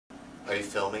Are you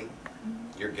filming?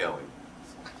 You're going.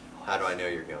 How do I know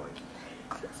you're going?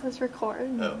 It says record.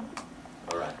 Oh,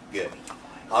 all right, good.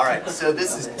 All right, so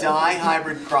this is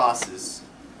dihybrid crosses.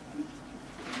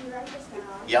 Can you write this down?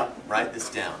 Yep, write this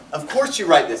down. Of course you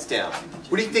write this down.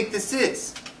 What do you think this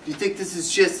is? Do you think this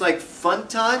is just like fun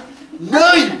time?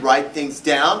 No, you write things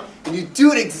down and you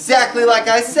do it exactly like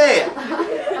I say it.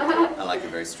 I like a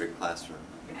very strict classroom.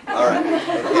 All right,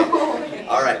 okay.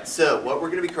 All right, so what we're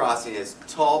going to be crossing is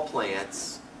tall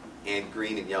plants and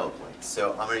green and yellow plants.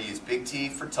 So I'm going to use big T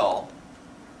for tall,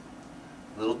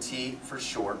 little t for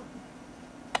short,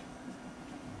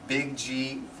 big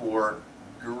G for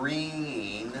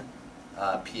green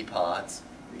pea pods,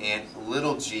 and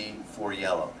little g for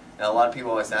yellow. Now a lot of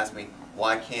people always ask me,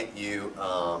 why can't you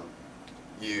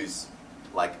use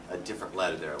like a different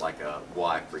letter there, like a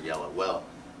Y for yellow? Well,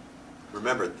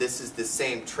 remember, this is the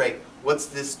same trait. What's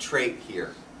this trait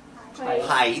here?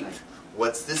 Height.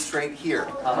 What's this trait here?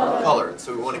 Color.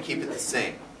 So we want to keep it the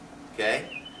same.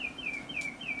 Okay?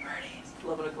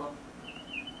 11 o'clock.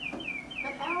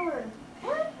 An hour.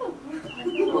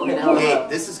 Hey,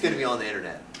 this is going to be on the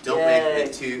internet. Don't make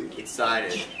it too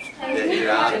excited that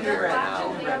you're out of here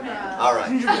right now. All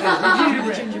right.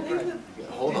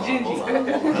 Hold on.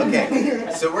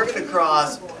 Okay, so we're going to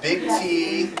cross big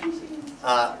T,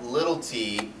 little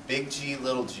t, big G,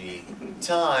 little g,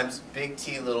 times big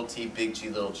T, little t, big G,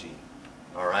 little g.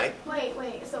 All right?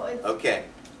 Wait, so it's... Okay,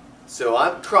 so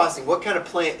I'm crossing, what kind of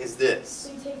plant is this?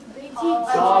 So you take the big T,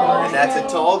 And that's a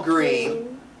tall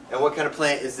green. And what kind of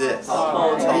plant is this?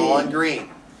 Tall and green.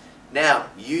 Now,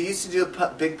 you used to do a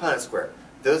big Punnett square.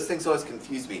 Those things always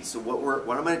confuse me. So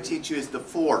what I'm going to teach you is the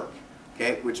fork,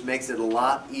 okay, which makes it a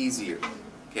lot easier.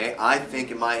 Okay, I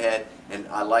think in my head, and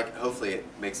I like, hopefully it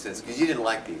makes sense, because you didn't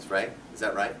like these, right? Is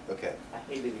that right? Okay. I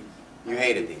hated these. You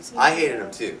hated these. I hated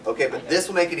them too. Okay, but this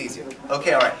will make it easier.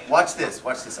 Okay, all right, watch this,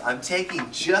 watch this. I'm taking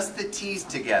just the T's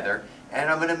together, and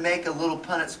I'm going to make a little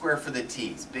Punnett square for the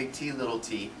T's. Big T, little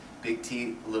t, big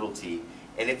T, little t.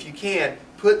 And if you can,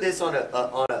 put this on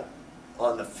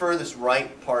the furthest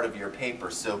right part of your paper.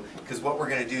 So, because what we're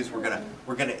going to do is we're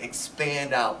going to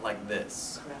expand out like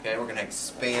this. Okay, we're going to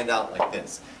expand out like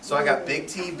this. So I got big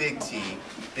T, big T,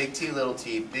 big T, little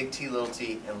t, big T, little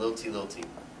t, and little t, little t.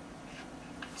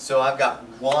 So I've got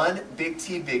one big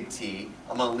T, big T.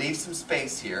 I'm going to leave some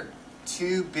space here.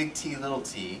 Two big T, little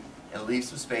t, and leave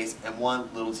some space, and one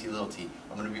little t, little t.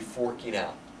 I'm going to be forking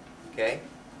out. Okay?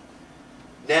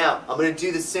 Now, I'm going to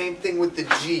do the same thing with the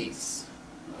G's.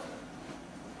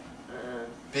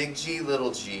 Big G,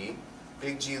 little g,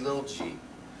 big G, little g.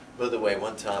 By the way,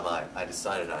 one time I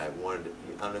decided I wanted to,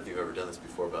 I don't know if you've ever done this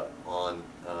before, but on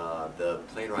the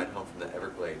plane ride home from the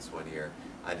Everglades one year,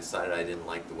 I decided I didn't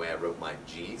like the way I wrote my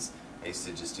G's. I used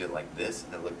to just do it like this,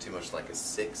 and it looked too much like a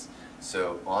 6.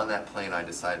 So on that plane, I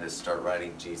decided to start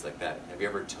writing G's like that. Have you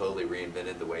ever totally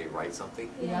reinvented the way you write something?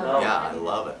 Yeah. No. Yeah, I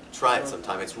love it. Try it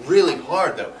sometime. It's really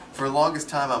hard, though. For the longest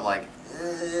time, I'm like,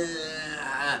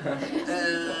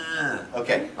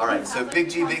 okay, all right, so big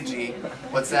G, big G.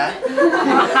 What's that?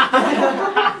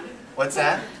 What's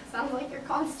that? Sounds like you're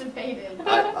constipated.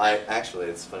 I actually,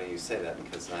 it's funny you say that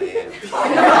because I am.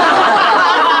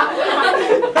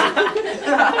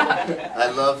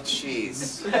 I love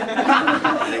cheese.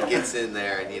 And it gets in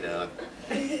there and, you know,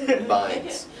 it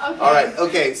binds. Okay. All right,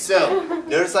 okay, so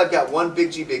notice I've got one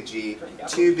big G,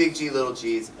 two big G, little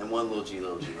g's, and one little g,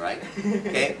 right?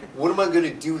 Okay, what am I going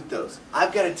to do with those?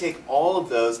 I've got to take all of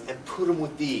those and put them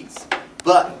with these.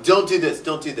 But don't do this,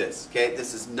 okay?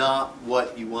 This is not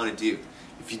what you want to do.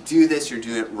 If you do this, you're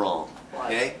doing it wrong,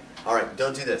 okay? All right,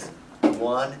 don't do this.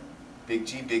 One big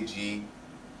G,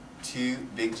 two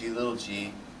big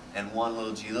G, and one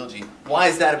little g, Why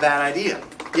is that a bad idea?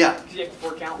 Yeah. Because you have to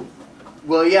fork out.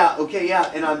 Well, yeah, okay,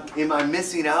 yeah, and am I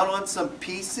missing out on some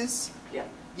pieces? Yeah.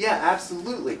 Yeah,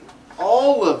 absolutely.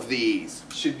 All of these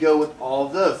should go with all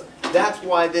of those. That's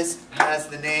why this has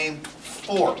the name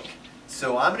fork.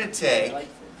 So I'm going to take,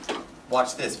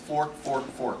 watch this, fork.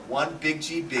 One big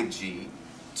G,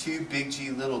 two big G,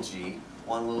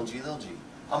 one little g,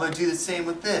 I'm going to do the same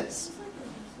with this.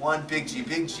 One big G,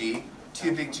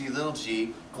 two big G,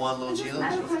 one little g, I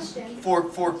have a question.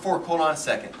 Fork. Hold on a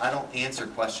second. I don't answer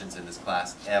questions in this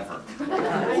class, ever.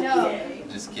 I know. I'm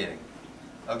just kidding.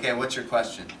 Okay, what's your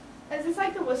question? Is this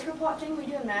like the whisker plot thing we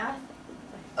do in math?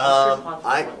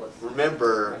 I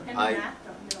remember In math?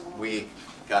 we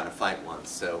got in a fight once.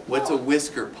 So, what's a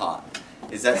whisker pot?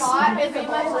 Is that Plot is a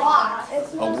plot.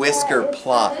 a whisker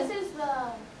plot? This is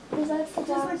the... Because that's the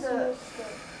Just like the...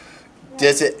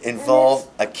 Does it involve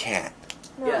a cat?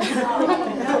 Yeah.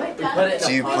 No, it doesn't. Put it in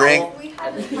Do a you bottle. bring? We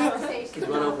had this conversation. He's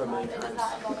run over many times.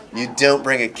 You don't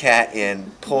bring a cat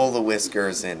in, pull the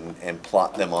whiskers, and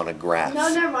plot them on a graph. No,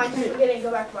 never mind. Just forget it and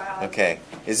go back to biology. Okay.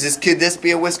 Could this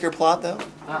be a whisker plot though?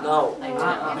 No.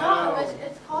 No,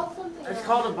 it's called something. It's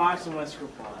called a box and whisker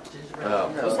plot.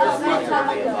 Oh.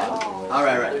 Oh. All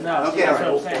right. No, Okay. All that's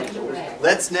right. what I'm saying.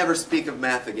 Let's never speak of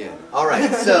math again. All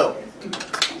right. So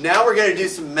now we're gonna do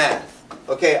some math.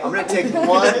 Okay. I'm gonna take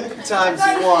 1 times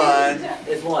 1.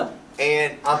 It's 1.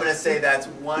 And I'm going to say that's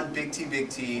 1 big T,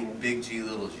 big G,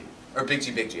 little g. Or big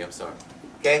G, I'm sorry.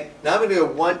 Okay? Now I'm going to go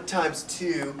 1 times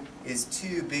 2 is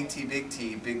 2 big T, big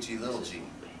G, little g.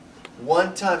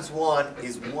 1 times 1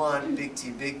 is 1 big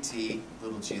T,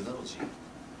 little g, little g.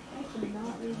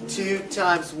 2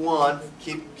 times 1,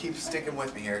 keep sticking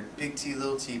with me here, big T,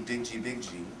 big G, big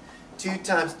G. 2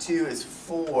 times 2 is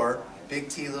 4 big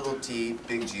T, little g,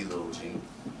 little g.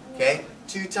 Okay?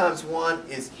 2 times 1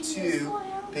 is 2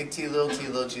 big T, little g,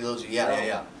 little g.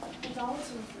 Yeah.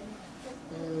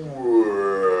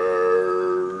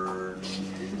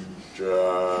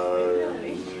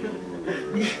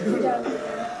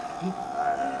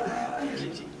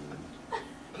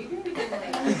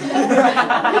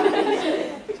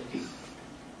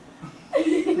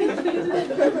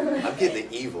 I'm getting the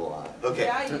evil eye. Okay.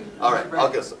 All right. I'll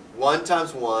go. 1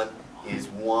 times 1 is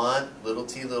 1 little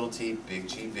t, big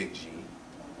G, big G.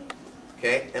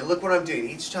 Okay? And look what I'm doing.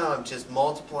 Each time I'm just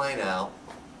multiplying out.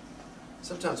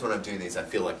 Sometimes when I'm doing these, I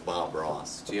feel like Bob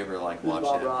Ross. Do you ever watch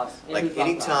Bob him? Ross? Like Bob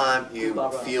anytime Ross? you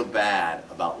Bob Ross? feel bad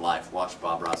about life, watch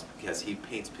Bob Ross because he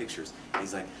paints pictures. And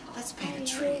he's like, let's paint a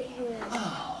tree.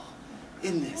 Oh,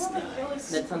 isn't this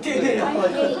nice? That's something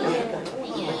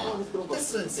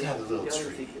Let's have a little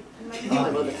tree.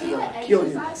 Kill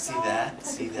you. See that?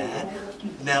 See that?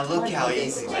 Now look how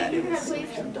easy that is.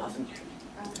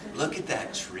 Look at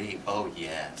that tree. Oh,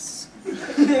 yes.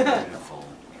 Beautiful.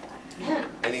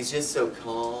 And he's just so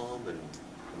calm and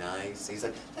nice. He's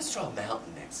like, let's draw a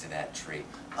mountain next to that tree.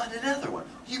 And another one.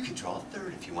 You can draw a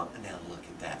third if you want. And now look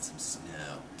at that, some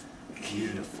snow.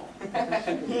 Beautiful. All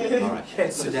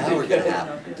right. So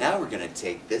now we're gonna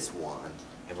take this one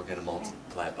and we're gonna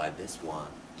multiply it by this one.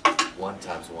 1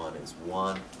 times 1 is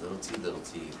 1 little t, little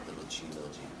g, little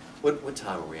g. What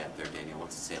time are we at there, Daniel?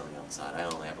 What's the sailing outside? I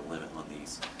only have a limit on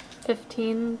these.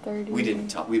 15, 30. We didn't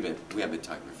talk. We haven't been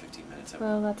talking for 15 minutes. Have we?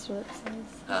 Well, that's what it says.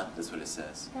 Huh? That's what it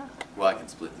says. Yeah. Well, I can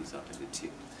split these up into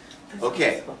 2.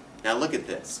 Okay. Now look at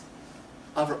this.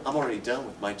 I'm already done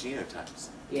with my genotypes.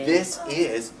 Yeah. This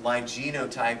is my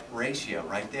genotype ratio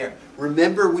right there.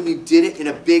 Remember when you did it in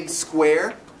a big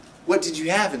square? What did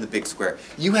you have in the big square?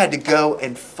 You had to go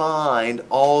and find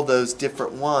all those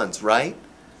different ones, right?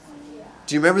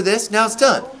 Do you remember this? Now it's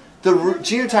done. The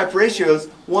genotype ratio is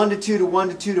 1 to 2 to 1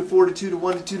 to 2 to 4 to 2 to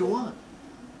 1 to 2 to 1.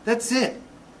 That's it.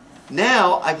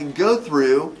 Now I can go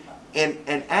through and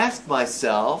ask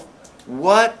myself,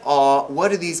 what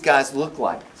do these guys look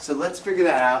like? So let's figure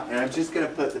that out, and I'm just going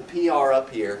to put the PR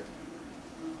up here,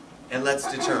 and let's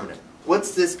determine it.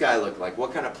 What's this guy look like?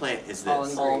 What kind of plant is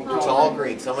this? Tall green. Tall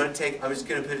green. So I'm just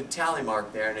going to put a tally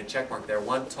mark there and a check mark there.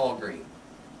 1 tall green.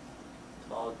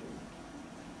 Tall green.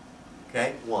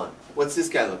 Okay, 1. What's this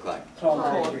guy look like?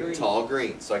 Tall green. Tall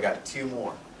green. So I got 2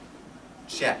 more.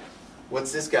 Check.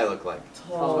 What's this guy look like?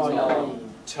 Tall yellow.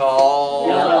 Tall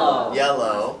Yellow.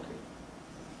 yellow.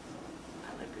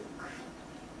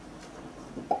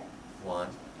 1.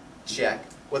 Check.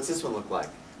 What's this one look like?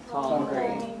 Tall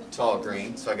green. Tall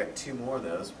green. So I got 2 more of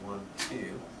those. 1,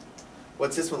 2.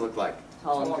 What's this one look like?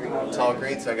 Tall green. Tall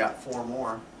green. So I got 4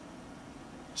 more.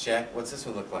 Check. What's this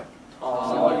one look like?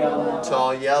 Tall yellow.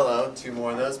 Tall yellow. 2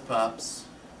 more of those pups.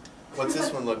 What's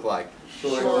this one look like?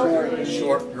 Short green.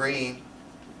 Short green.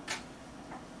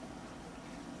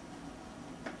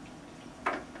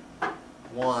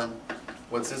 1.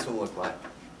 What's this one look like?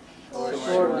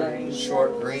 Short green.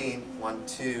 Short green. 1,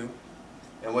 2.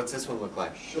 And what's this one look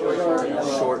like? Short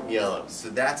yellow. Short yellow. So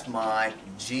that's my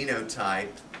genotype,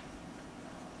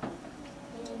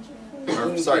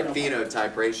 or sorry,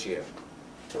 phenotype ratio.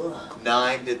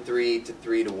 9 to 3 to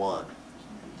 3 to 1.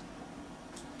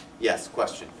 Yes,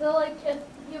 question. So, like, if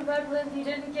you read when you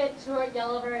didn't get short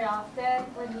yellow very often,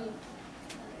 when you...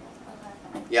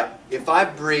 Yeah, if I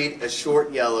breed a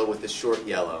short yellow with a short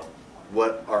yellow,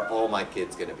 what are all my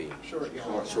kids going to be? Short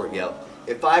yellow. Short yellow.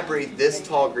 If I breed this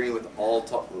tall green with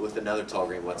another tall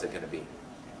green, what's it going to be?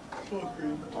 Tall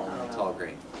green. Tall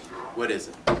green. What is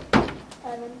it?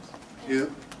 Evans.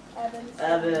 Who? Evans.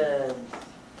 Evans.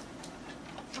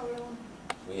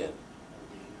 Yeah.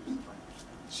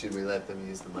 Should we let them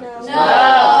use the microphone?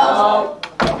 No.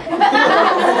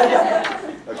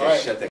 Okay, shut that.